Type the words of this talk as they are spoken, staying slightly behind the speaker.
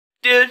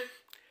Dude,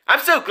 I'm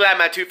so glad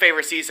my two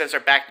favorite seasons are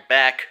back to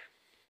back.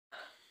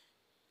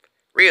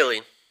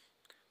 Really?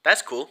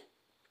 That's cool.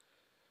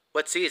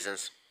 What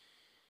seasons?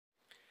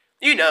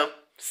 You know,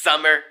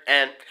 summer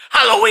and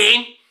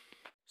Halloween.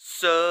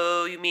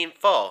 So you mean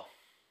fall?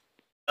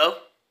 Oh,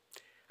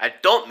 I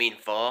don't mean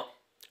fall.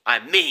 I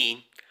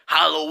mean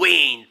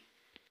Halloween.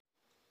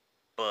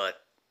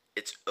 But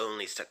it's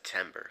only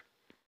September.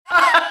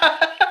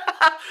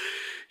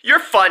 You're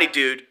funny,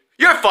 dude.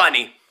 You're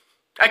funny.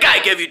 I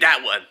gotta give you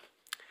that one.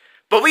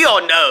 But we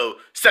all know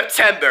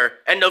September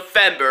and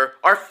November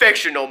are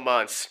fictional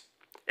months.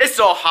 It's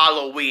all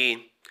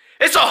Halloween.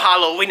 It's all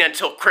Halloween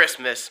until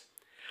Christmas.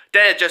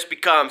 Then it just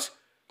becomes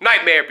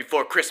Nightmare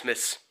Before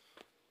Christmas.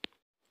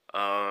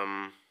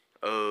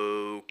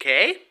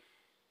 Okay?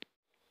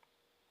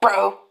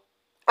 Bro,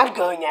 I'm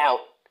going out.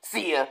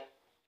 See ya.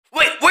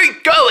 Wait, where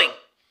you going?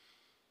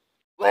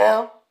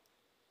 Well,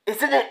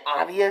 isn't it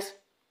obvious?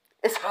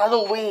 It's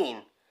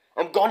Halloween.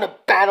 I'm going to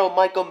battle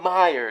Michael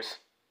Myers.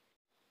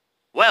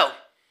 Well,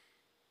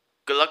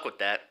 good luck with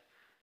that.